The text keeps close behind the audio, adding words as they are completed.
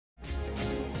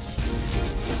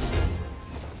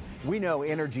We know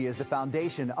energy is the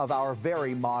foundation of our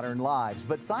very modern lives,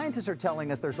 but scientists are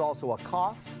telling us there's also a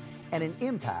cost and an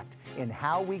impact in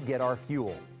how we get our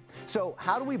fuel. So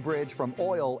how do we bridge from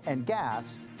oil and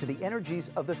gas to the energies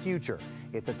of the future?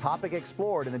 It's a topic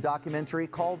explored in the documentary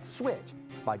called Switch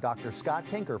by Dr. Scott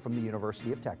Tinker from the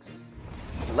University of Texas.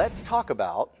 Let's talk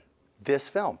about this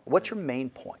film. What's your main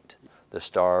point? The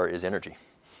star is energy.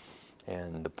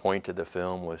 And the point of the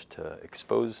film was to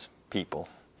expose people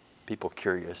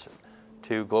curious,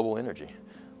 to global energy,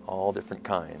 all different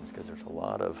kinds, because there's a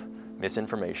lot of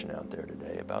misinformation out there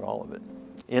today about all of it.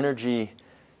 Energy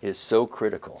is so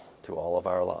critical to all of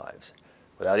our lives.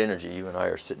 Without energy, you and I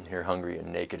are sitting here hungry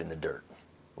and naked in the dirt,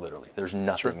 literally. There's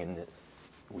nothing in it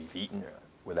we've eaten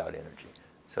without energy.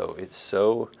 So it's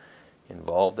so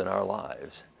involved in our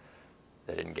lives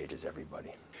that it engages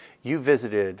everybody. You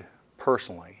visited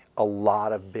personally a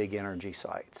lot of big energy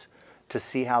sites to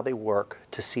see how they work,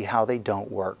 to see how they don't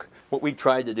work. What we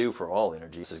tried to do for all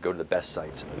energies is go to the best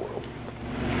sites in the world.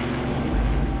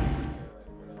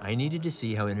 I needed to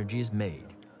see how energy is made,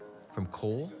 from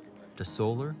coal to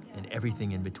solar and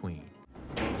everything in between.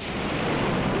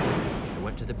 I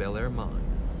went to the Bel Air mine,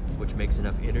 which makes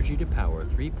enough energy to power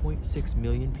 3.6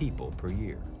 million people per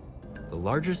year, the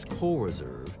largest coal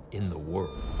reserve in the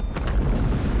world.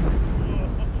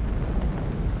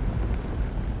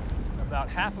 About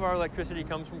half of our electricity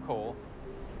comes from coal,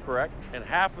 correct? And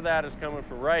half of that is coming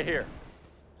from right here.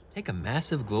 Take a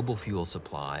massive global fuel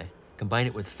supply, combine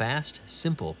it with fast,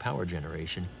 simple power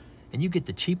generation, and you get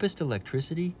the cheapest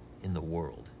electricity in the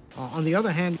world. On the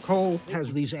other hand, coal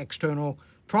has these external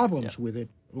problems with it.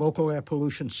 Local air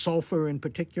pollution, sulfur in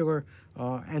particular,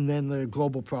 and then the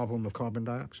global problem of carbon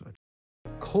dioxide.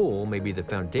 Coal may be the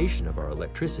foundation of our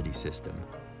electricity system,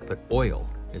 but oil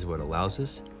is what allows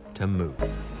us to move.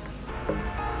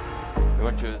 We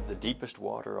went to the deepest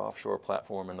water offshore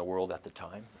platform in the world at the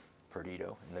time,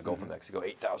 Perdido, in the Gulf of Mexico,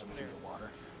 8,000 feet of water.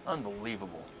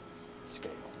 Unbelievable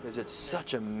scale, because it's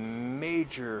such a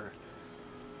major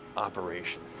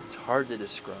operation. It's hard to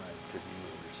describe to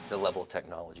viewers the level of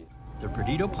technology. The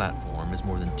Perdido platform is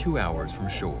more than 2 hours from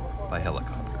shore by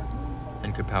helicopter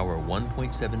and could power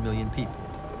 1.7 million people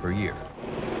per year.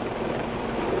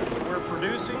 We're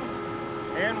producing,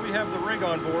 and we have the rig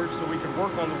on board so we can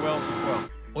work on the wells as well.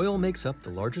 Oil makes up the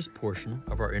largest portion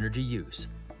of our energy use,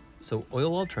 so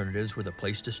oil alternatives were the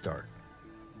place to start.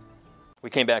 We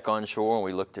came back on shore and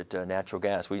we looked at natural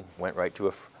gas. We went right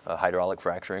to a hydraulic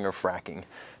fracturing or fracking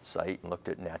site and looked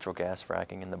at natural gas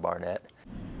fracking in the Barnett.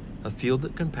 A field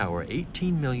that can power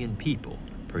 18 million people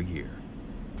per year.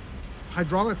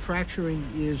 Hydraulic fracturing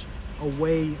is a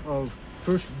way of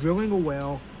first drilling a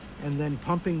well and then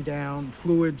pumping down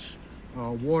fluids,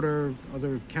 water,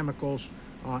 other chemicals,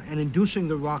 and inducing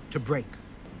the rock to break.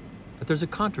 But there's a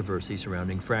controversy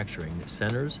surrounding fracturing that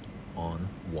centers on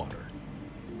water.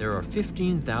 There are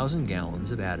 15,000 gallons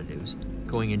of additives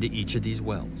going into each of these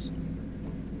wells.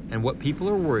 And what people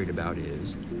are worried about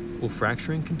is, will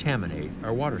fracturing contaminate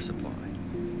our water supply?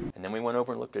 And then we went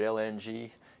over and looked at LNG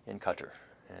in Qatar,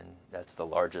 and that's the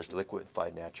largest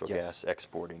liquefied natural gas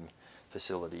exporting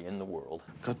facility in the world.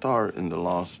 Qatar in the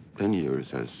last 10 years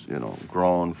has,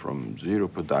 grown from zero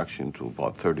production to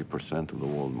about 30% of the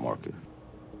world market.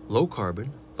 Low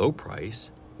carbon, low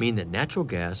price mean that natural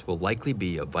gas will likely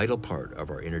be a vital part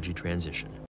of our energy transition.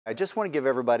 I just want to give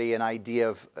everybody an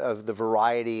idea of the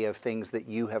variety of things that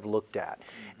you have looked at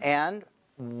and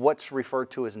what's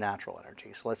referred to as natural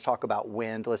energy. So let's talk about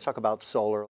wind, let's talk about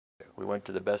solar. We went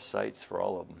to the best sites for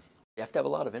all of them. You have to have a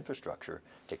lot of infrastructure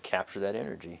to capture that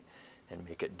energy and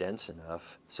make it dense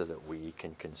enough so that we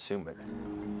can consume it.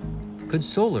 Could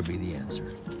solar be the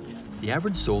answer? The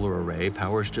average solar array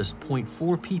powers just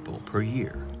 0.4 people per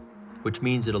year, which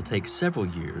means it'll take several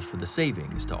years for the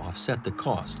savings to offset the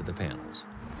cost of the panels.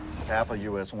 Half of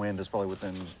U.S. wind is probably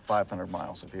within 500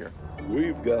 miles of here.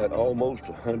 We've got almost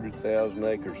 100,000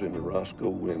 acres in the Roscoe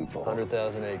Wind Farm.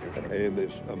 100,000 acres. And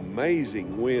this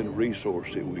amazing wind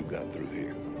resource that we've got through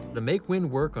here. To make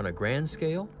wind work on a grand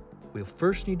scale, we'll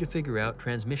first need to figure out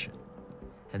transmission,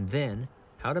 and then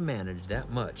how to manage that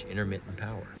much intermittent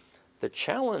power. The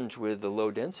challenge with the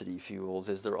low-density fuels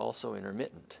is they're also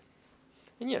intermittent.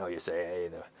 And you say, hey,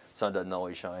 the sun doesn't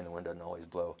always shine, the wind doesn't always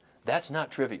blow. That's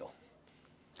not trivial.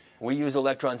 We use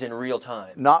electrons in real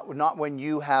time. Not when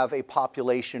you have a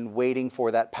population waiting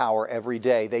for that power every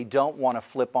day. They don't want to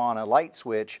flip on a light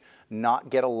switch, not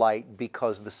get a light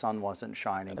because the sun wasn't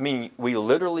shining. I mean, we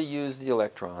literally use the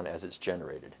electron as it's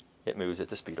generated. It moves at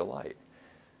the speed of light.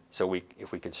 So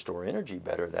if we could store energy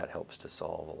better, that helps to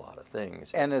solve a lot of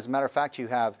things. And as a matter of fact, you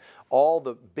have all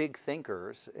the big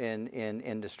thinkers in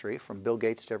industry, from Bill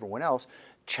Gates to everyone else,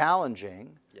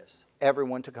 challenging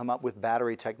everyone to come up with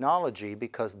battery technology,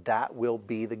 because that will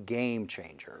be the game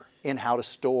changer in how to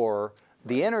store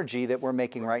the energy that we're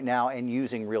making right now and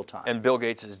using real time. And Bill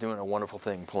Gates is doing a wonderful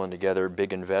thing, pulling together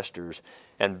big investors.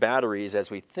 And batteries, as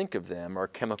we think of them, are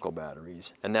chemical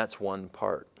batteries, and that's one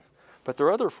part. But there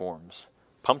are other forms.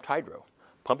 Pumped hydro,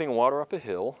 pumping water up a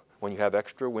hill when you have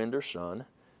extra wind or sun,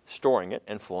 storing it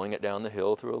and flowing it down the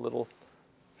hill through a little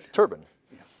turbine.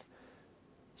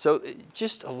 So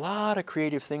just a lot of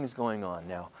creative things going on.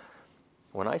 Now,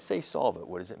 when I say solve it,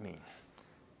 what does it mean?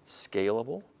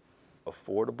 Scalable,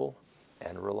 affordable,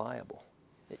 and reliable.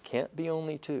 It can't be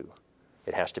only two.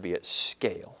 It has to be at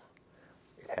scale.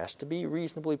 It has to be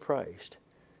reasonably priced,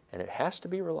 and it has to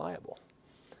be reliable.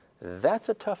 That's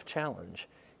a tough challenge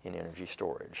in energy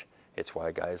storage. It's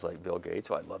why guys like Bill Gates,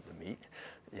 who I'd love to meet,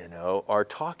 you know, are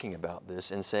talking about this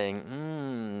and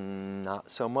saying, not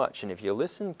so much. And if you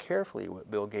listen carefully what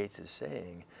Bill Gates is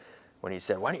saying, when he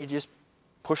said, why don't you just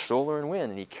push solar and wind?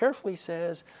 And he carefully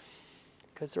says,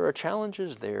 because there are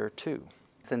challenges there too.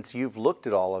 Since you've looked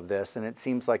at all of this, and it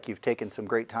seems like you've taken some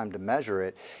great time to measure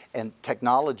it, and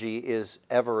technology is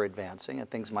ever advancing, and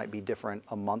things might be different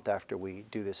a month after we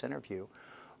do this interview,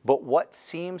 but what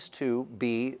seems to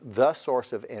be the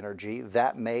source of energy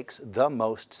that makes the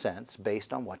most sense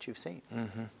based on what you've seen?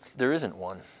 There isn't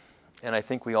one, and I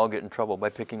think we all get in trouble by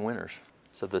picking winners.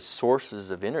 So the sources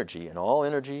of energy, and all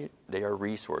energy, they are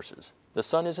resources. The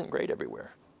sun isn't great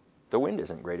everywhere. The wind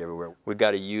isn't great everywhere. We've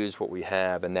got to use what we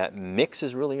have, and that mix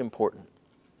is really important.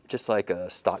 Just like a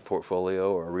stock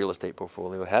portfolio or a real estate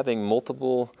portfolio, having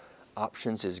multiple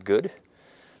options is good,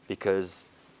 because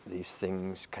these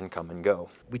things can come and go.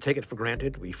 We take it for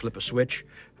granted. We flip a switch,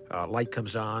 light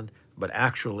comes on, but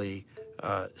actually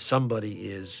somebody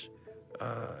is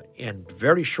in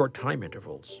very short time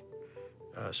intervals,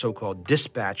 so-called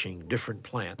dispatching different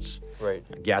plants,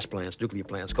 gas plants, nuclear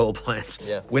plants, coal plants,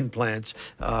 wind plants,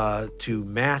 to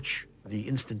match the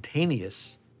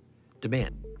instantaneous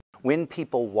demand. When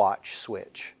people watch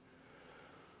Switch,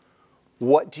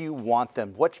 what do you want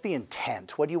them, what's the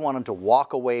intent? What do you want them to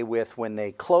walk away with when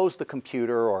they close the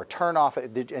computer or turn off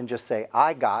it and just say,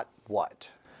 I got what?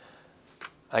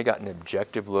 I got an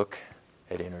objective look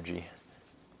at energy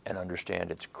and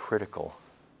understand it's critical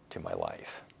to my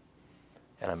life.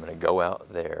 And I'm going to go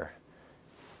out there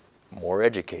more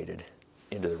educated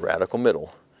into the radical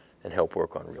middle and help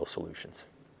work on real solutions.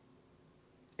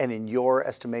 And in your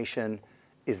estimation,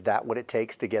 is that what it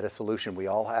takes to get a solution? We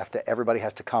all have to, everybody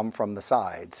has to come from the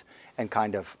sides and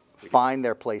kind of find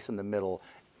their place in the middle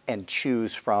and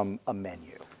choose from a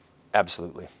menu.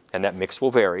 Absolutely. And that mix will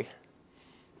vary.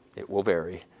 It will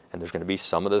vary. And there's going to be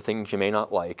some of the things you may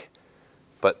not like.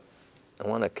 But I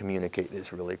want to communicate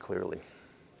this really clearly.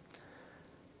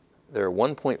 There are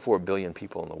 1.4 billion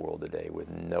people in the world today with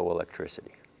no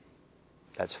electricity.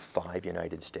 That's 5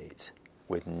 United States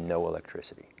with no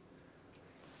electricity.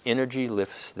 Energy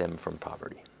lifts them from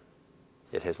poverty.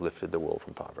 It has lifted the world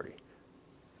from poverty.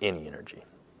 Any energy.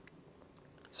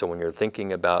 So when you're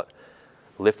thinking about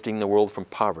lifting the world from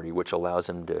poverty, which allows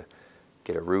them to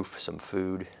get a roof, some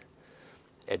food,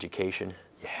 education,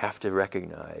 you have to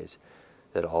recognize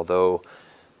that although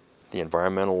the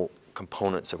environmental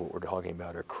components of what we're talking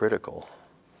about are critical,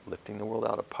 lifting the world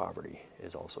out of poverty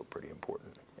is also pretty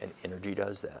important. And energy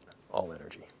does that, all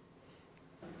energy.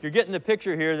 You're getting the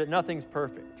picture here that nothing's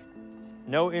perfect.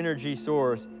 No energy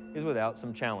source is without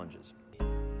some challenges.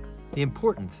 The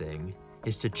important thing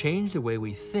is to change the way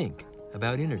we think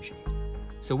about energy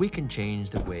so we can change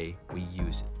the way we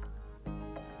use it.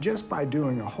 Just by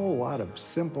doing a whole lot of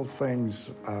simple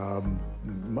things,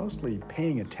 mostly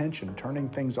paying attention, turning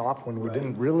things off when we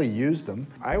didn't really use them,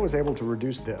 I was able to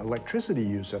reduce the electricity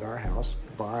use at our house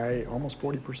by almost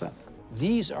 40%.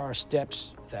 These are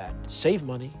steps that save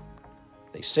money,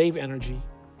 they save energy,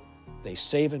 they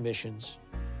save emissions,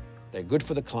 they're good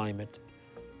for the climate,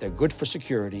 they're good for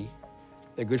security,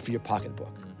 they're good for your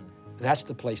pocketbook. That's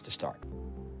the place to start.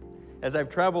 As I've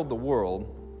traveled the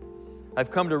world,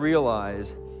 I've come to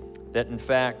realize that, in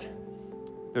fact,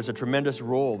 there's a tremendous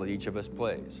role that each of us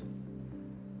plays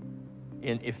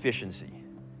in efficiency,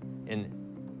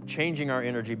 in changing our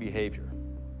energy behavior.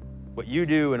 What you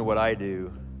do and what I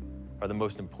do are the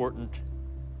most important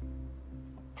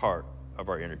part of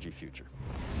our energy future.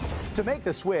 To make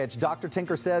the switch, Dr.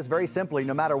 Tinker says very simply,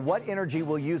 no matter what energy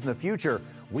we'll use in the future,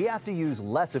 we have to use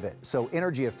less of it. So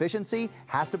energy efficiency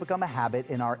has to become a habit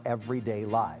in our everyday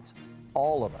lives.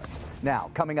 all of us.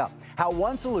 Now, coming up, how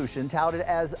one solution touted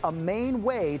as a main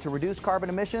way to reduce carbon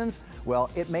emissions, well,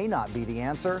 it may not be the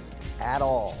answer at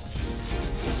all.